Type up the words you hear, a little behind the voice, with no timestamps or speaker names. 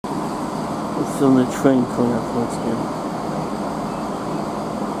lights on the train coming up once again.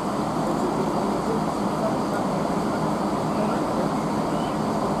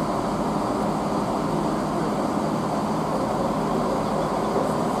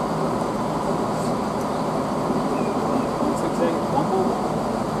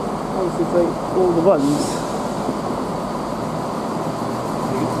 All the ones.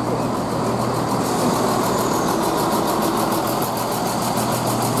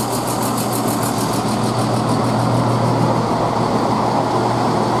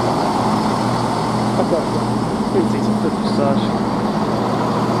 I've got a decent foot massage.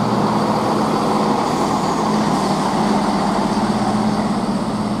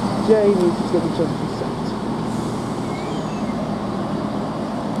 Jamie is going to jump and set.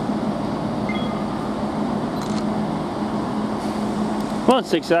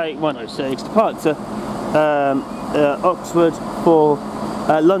 168, 106, departure Oxford for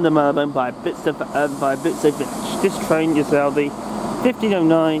London Marylebone by Bicester Village. This train is now the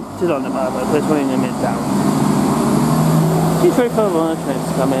 1509 to London Marylebone, there's one in a minute down. 235 trains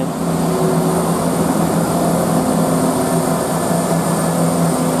to come in.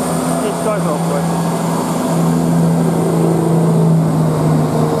 It's drive off, right?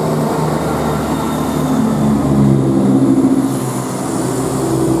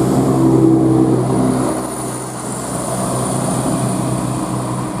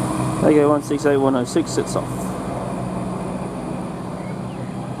 There you go, 168, 106 sits off.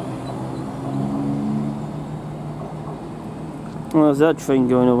 Well, there's that train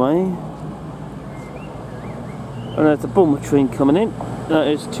going away. And there's the Bournemouth train coming in. That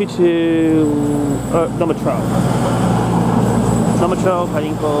is number 12. Number 12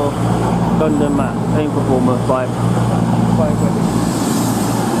 heading for London heading for Bournemouth by Wembley.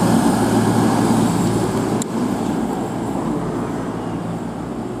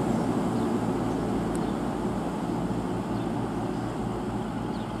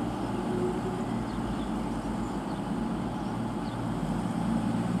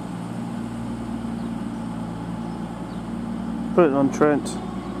 Burton-on-Trent,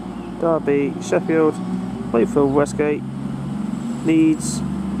 Derby, Sheffield, Wakefield, Westgate, Leeds,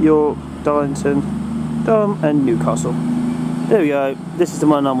 York, Darlington, Durham and Newcastle. There we go, this is the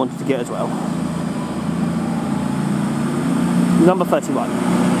one I wanted to get as well. Number 31.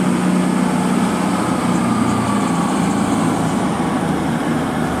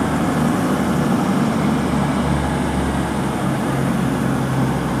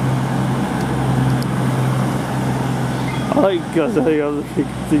 Oh god, I got the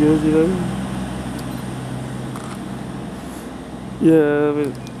figures, you know. Yeah,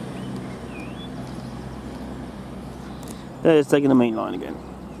 but yeah, it's taking the main line again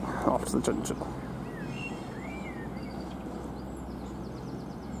after the junction.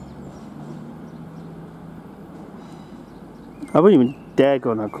 I wouldn't even dare go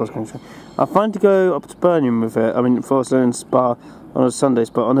on that cross country. I find to go up to Birmingham with it. I mean, Forest and Spa on a Sundays,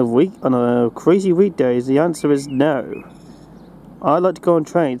 but on a crazy weekdays, the answer is no. I like to go on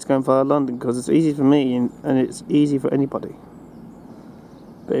trains going via London because it's easy for me and it's easy for anybody.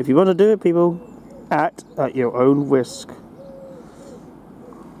 But if you want to do it, people, at your own risk.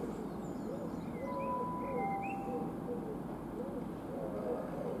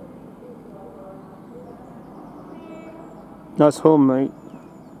 Nice home, mate.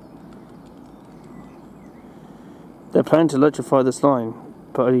 They're planning to electrify this line,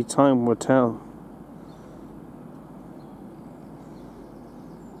 but only time will tell.